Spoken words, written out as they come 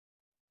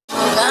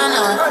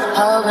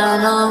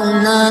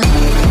Assalamu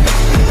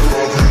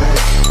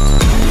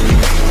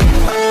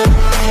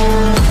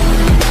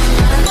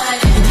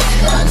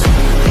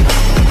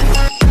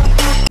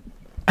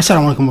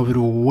alaikum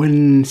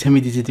everyone,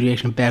 Samir did the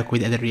reaction back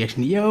with other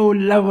reaction. Yo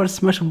lovers,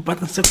 smash the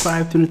button,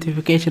 subscribe to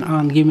notification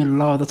and give me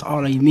love, that's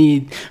all I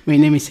need. My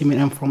name is Samir,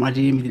 I'm from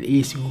Algeria, Middle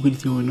East. Google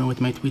it, you will know it.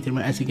 My Twitter,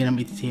 my Instagram,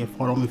 it is here.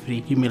 Follow me free,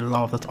 give me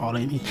love, that's all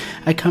I need.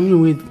 I come in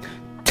with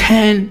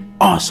 10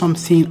 awesome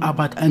things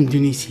about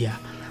Indonesia.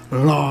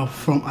 Love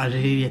from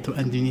Algeria to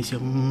Indonesia.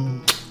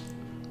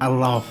 I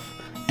love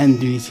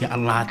Indonesia a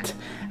lot,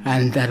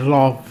 and I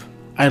love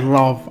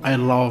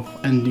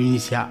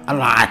Indonesia a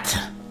lot.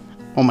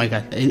 Oh my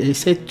god, I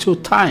said 2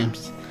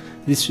 times.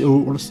 This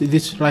wrong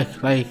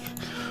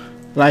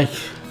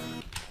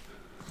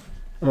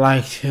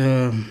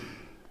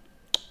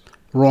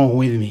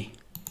with me.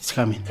 It's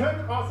coming.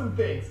 10 awesome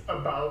things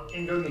about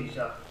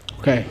Indonesia.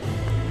 Okay.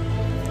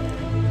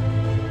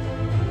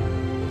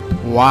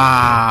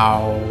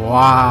 Wow.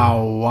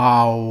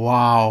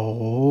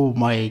 Oh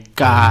my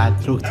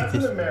god, look at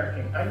this. As an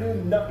American, I knew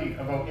nothing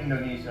about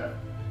Indonesia.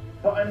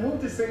 But I moved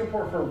to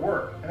Singapore for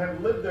work and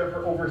have lived there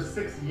for over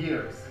 6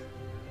 years.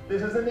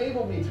 This has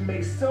enabled me to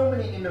make so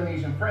many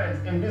Indonesian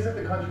friends and visit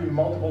the country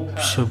multiple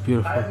times. So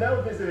beautiful. I've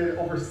now visited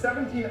over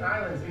 17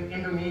 islands in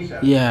Indonesia.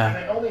 Yeah. And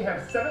I only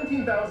have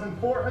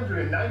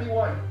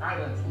 17,491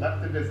 islands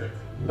left to visit.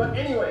 But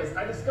anyways,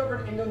 I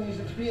discovered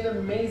Indonesia to be an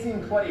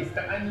amazing place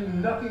that I knew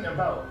nothing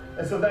about.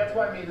 And so that's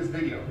why I made this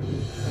video.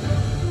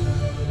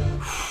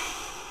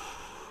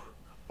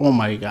 Oh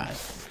my god.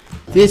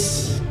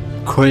 This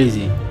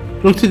crazy.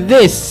 Look at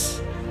this.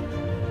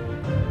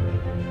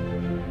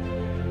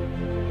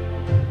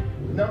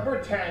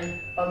 Number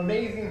 10,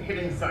 amazing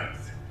hidden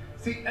sites.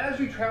 See, as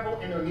you travel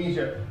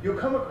Indonesia, you'll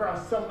come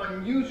across some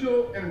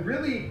unusual and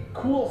really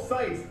cool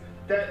sites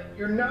that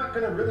you're not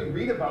going to really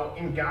read about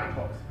in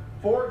guidebooks.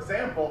 For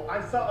example,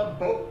 I saw a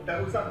boat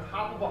that was on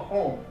top of a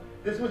home.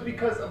 This was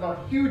because of a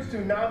huge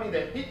tsunami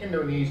that hit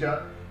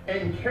Indonesia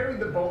and carried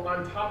the boat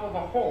on top of a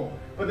home.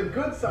 But the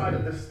good side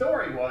of the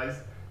story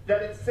was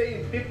that it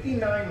saved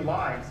 59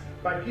 lives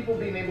by people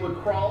being able to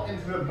crawl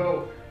into the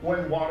boat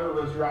when water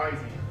was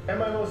rising. And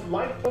my most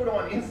liked photo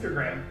on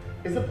Instagram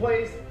is a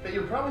place that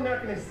you're probably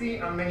not going to see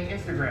on many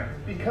Instagrams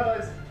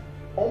because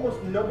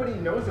almost nobody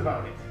knows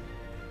about it.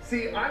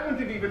 See, I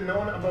wouldn't have even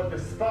known about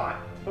this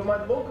spot, but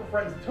my local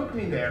friends took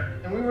me there,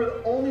 and we were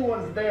the only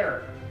ones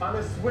there on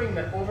a swing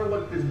that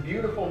overlooked this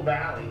beautiful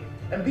valley.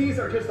 And these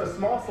are just a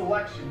small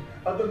selection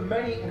of the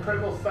many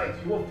incredible sights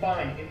you will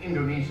find in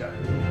Indonesia.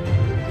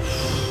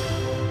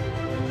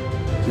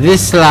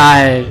 This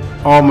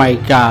oh my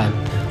god,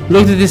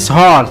 look at this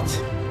heart.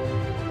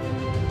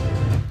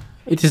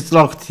 It is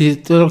look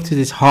to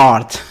this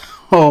heart.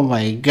 Oh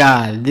my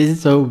god, this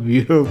is so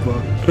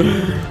beautiful.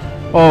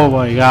 Oh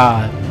my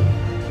god.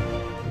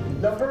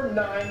 Number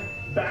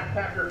 9,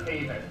 Backpacker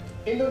Haven.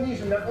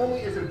 Indonesia not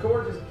only is a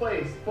gorgeous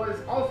place, but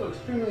it's also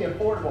extremely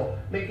affordable,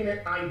 making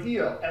it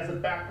ideal as a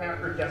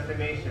backpacker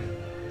destination.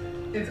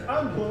 It's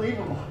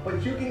unbelievable,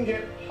 but you can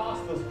get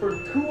hostels for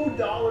 $2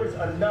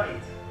 a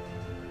night.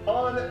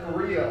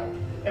 Unreal.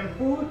 And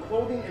food,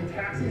 clothing, and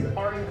taxis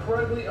are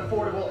incredibly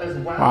affordable as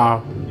well.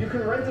 Wow. You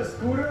can rent a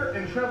scooter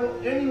and travel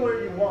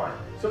anywhere you want.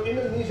 So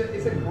Indonesia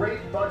is a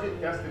great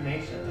budget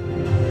destination.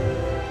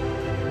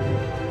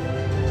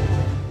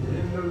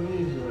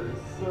 Indonesia is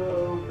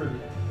so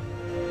pretty.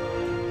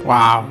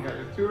 Wow. You got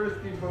your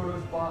touristy photo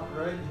spot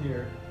right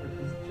here with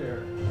this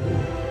chair.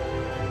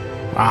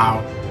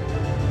 Wow.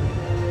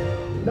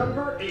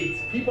 Number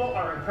 8, people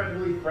are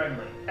incredibly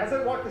friendly. As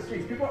I walk the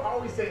streets, people are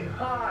always saying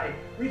hi,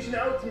 reaching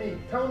out to me,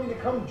 telling me to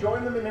come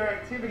join them in their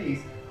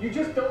activities. You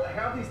just don't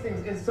have these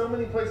things in so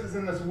many places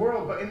in this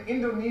world, but in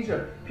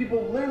Indonesia,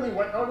 people literally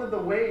went out of the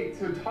way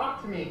to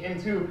talk to me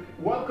and to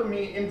welcome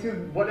me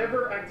into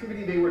whatever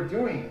activity they were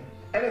doing.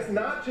 And it's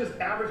not just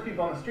average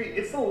people on the street,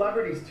 it's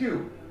celebrities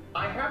too.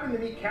 I happened to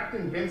meet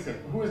Captain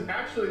Vincent, who is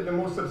actually the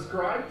most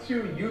subscribed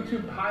to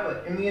YouTube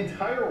pilot in the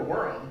entire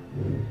world.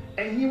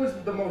 And he was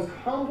the most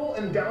humble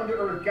and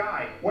down-to-earth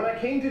guy. When I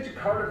came to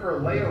Jakarta for a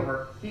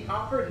layover, he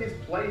offered his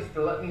place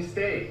to let me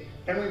stay.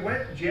 And we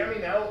went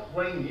jamming out,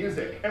 playing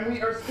music. And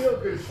we are still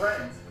good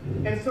friends.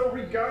 And so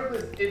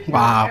regardless if you're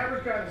an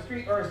average guy on the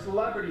street or a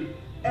celebrity,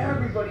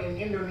 everybody in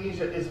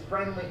Indonesia is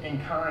friendly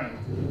and kind.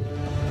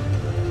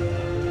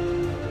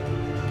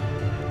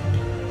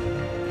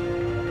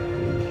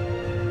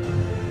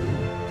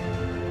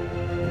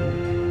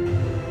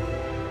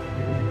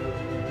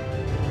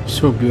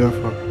 So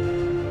beautiful.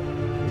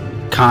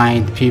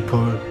 Kind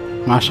people.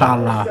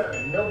 Mashallah.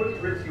 7, nobody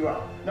rips you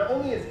out. Not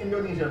only is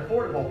Indonesia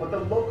affordable, but the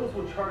locals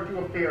will charge you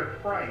a fair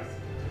price.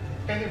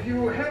 And if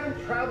you haven't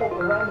traveled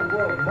around the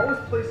world,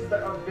 most places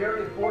that are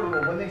very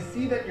affordable, when they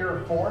see that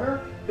you're a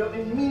foreigner, they'll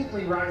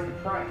immediately rise the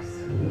price.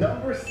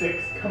 Number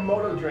 6,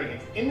 Komodo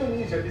dragons.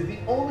 Indonesia is the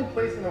only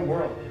place in the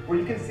world where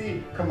you can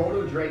see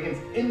Komodo dragons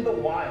in the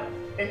wild.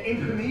 And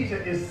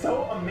Indonesia is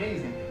so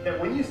amazing that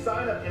when you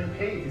sign up and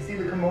pay to see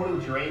the Komodo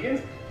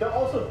dragons, they'll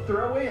also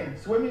throw in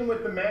swimming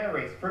with the manta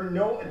rays for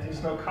no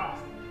additional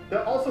cost.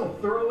 They'll also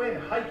throw in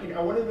hiking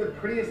on one of the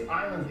prettiest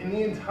islands in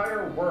the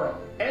entire world.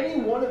 Any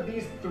one of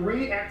these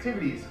 3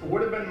 activities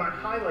would have been my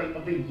highlight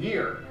of the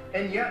year,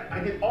 and yet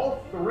I did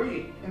all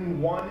 3 in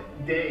one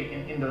day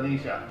in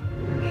Indonesia.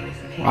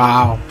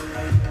 Wow.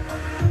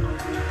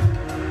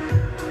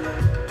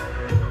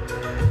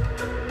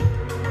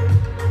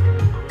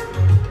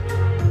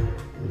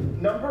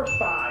 Number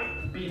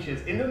 5,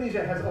 beaches.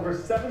 Indonesia has over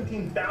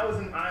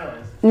 17,000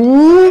 islands.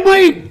 Oh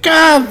my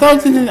God!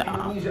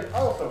 Indonesia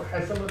also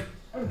has some of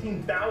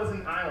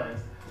 17,000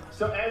 islands.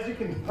 So as you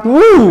can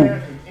probably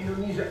imagine,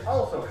 Indonesia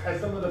also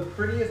has some of the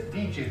prettiest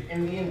beaches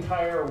in the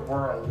entire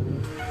world.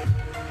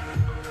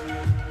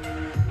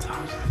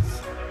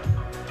 Thousands.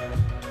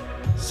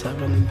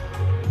 7.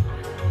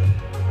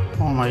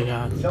 Oh my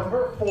God.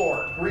 Number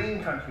 4,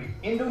 green country.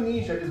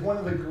 Indonesia is one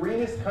of the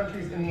greenest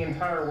countries in the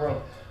entire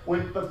world,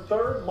 with the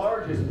 3rd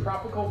largest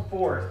tropical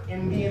forest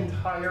in the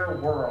entire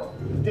world.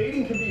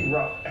 Dating can be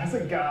rough. As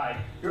a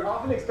guy, you're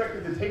often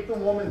expected to take the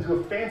woman to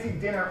a fancy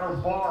dinner or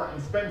bar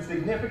and spend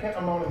significant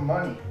amount of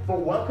money.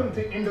 But welcome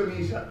to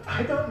Indonesia.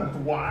 I don't know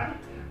why,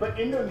 but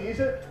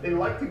Indonesia, they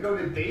like to go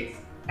to dates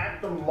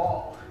at the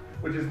mall,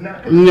 which is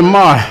not in the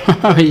mall.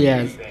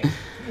 Yes.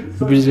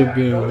 So yeah,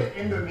 go to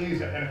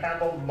Indonesia and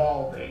have a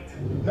mall date.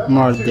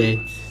 Number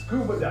 2,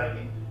 scuba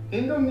diving.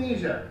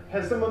 Indonesia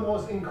has some of the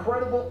most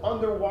incredible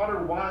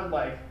underwater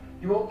wildlife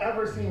you will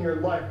ever see in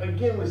your life.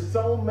 Again, with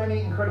so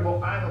many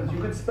incredible islands, you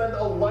could spend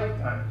a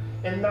lifetime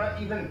and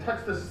not even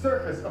touch the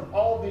surface of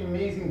all the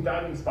amazing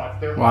diving spots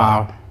there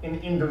are in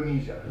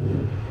Indonesia.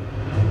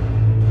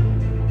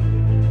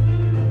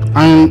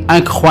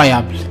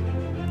 Incroyable.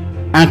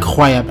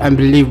 Incroyable,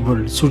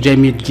 unbelievable, so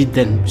جميل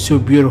جدا, so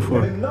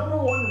beautiful. The number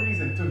 1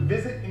 reason to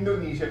visit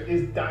Indonesia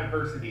is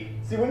diversity.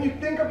 See, when you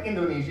think of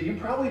Indonesia, you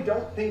probably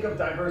don't think of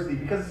diversity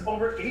because it's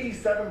over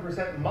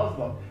 87%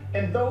 Muslim,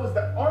 and those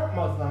that aren't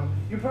Muslim,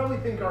 you probably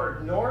think are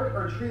ignored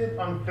or treated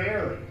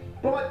unfairly.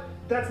 But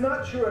that's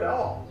not true at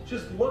all.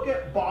 Just look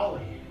at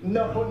Bali.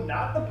 No,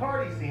 not the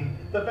party scene.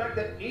 The fact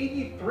that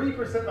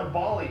 83% of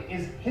Bali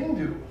is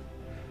Hindu.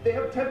 They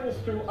have temples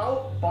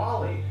throughout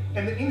Bali,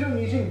 and the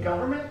Indonesian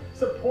government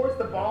supports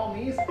the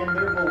Balinese and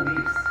their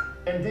beliefs.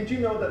 And did you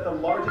know that the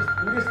largest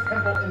Buddhist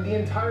temple in the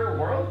entire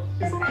world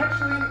is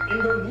actually in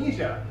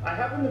Indonesia? I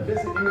happened to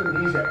visit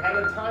Indonesia at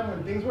a time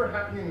when things were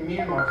happening in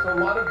Myanmar, so a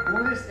lot of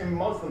Buddhists and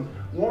Muslims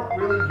weren't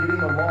really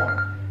getting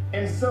along.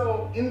 And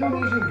so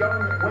Indonesian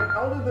government went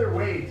out of their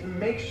way to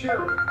make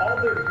sure all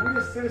their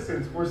Buddhist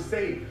citizens were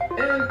safe.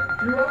 And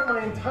throughout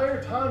my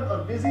entire time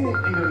of visiting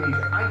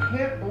Indonesia, I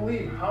can't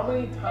believe how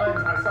many times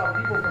I saw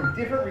people from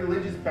different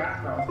religious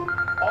backgrounds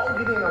all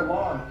getting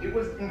along. It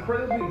was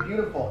incredibly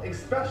beautiful,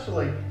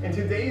 especially in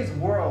today's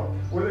world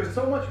where there's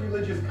so much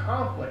religious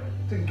conflict.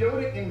 To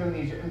go to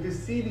Indonesia and to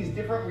see these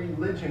different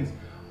religions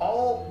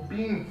all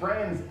being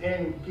friends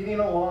and getting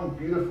along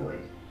beautifully,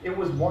 it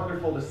was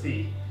wonderful to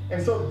see.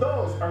 And so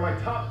those are my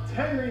top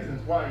 10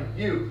 reasons why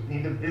you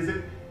need to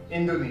visit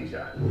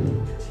Indonesia.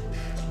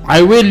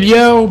 I will,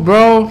 yo,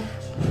 bro.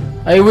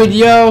 I will,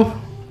 yo.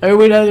 I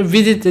will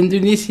visit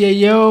Indonesia,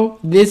 yo.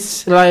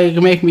 This like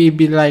make me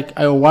be like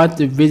I want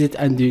to visit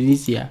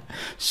Indonesia.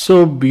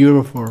 So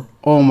beautiful.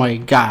 Oh my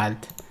God.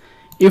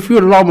 If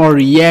you love my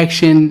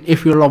reaction,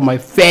 if you love my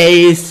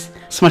face,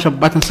 smash a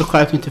button,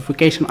 subscribe,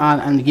 notification on,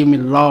 and give me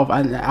love,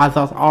 and that's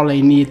all I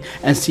need.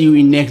 And see you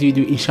in next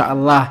video,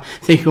 inshallah.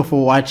 Thank you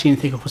for watching,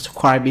 thank you for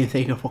subscribing,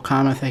 thank you for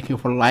comment, thank you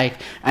for like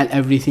and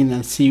everything,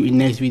 and see you in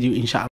next video, inshallah.